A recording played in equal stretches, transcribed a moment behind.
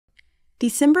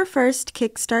December 1st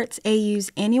kickstarts AU's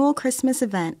annual Christmas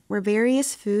event where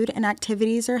various food and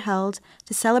activities are held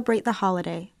to celebrate the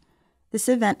holiday. This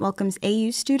event welcomes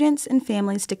AU students and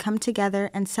families to come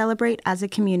together and celebrate as a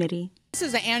community. This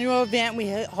is an annual event we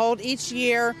hold each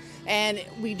year, and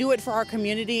we do it for our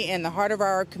community, and the heart of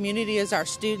our community is our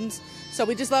students. So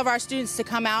we just love our students to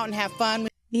come out and have fun.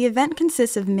 The event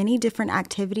consists of many different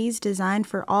activities designed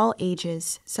for all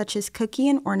ages, such as cookie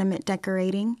and ornament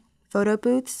decorating, photo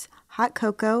booths, hot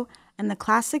cocoa, and the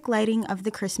classic lighting of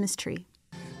the Christmas tree.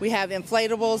 We have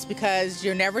inflatables because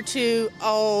you're never too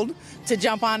old to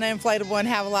jump on an inflatable and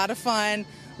have a lot of fun.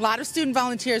 A lot of student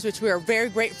volunteers, which we are very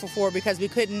grateful for because we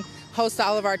couldn't host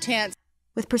all of our tents.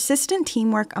 With persistent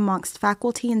teamwork amongst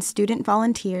faculty and student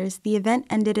volunteers, the event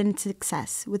ended in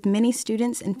success, with many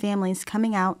students and families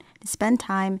coming out to spend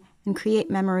time and create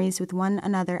memories with one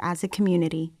another as a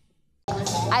community.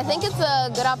 I think it's a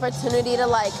good opportunity to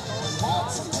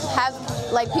have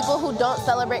people who don't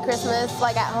celebrate Christmas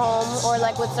at home or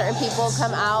with certain people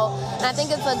come out, and I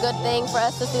think it's a good thing for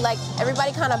us to see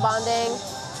everybody kind of bonding,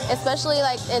 especially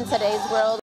in today's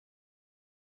world.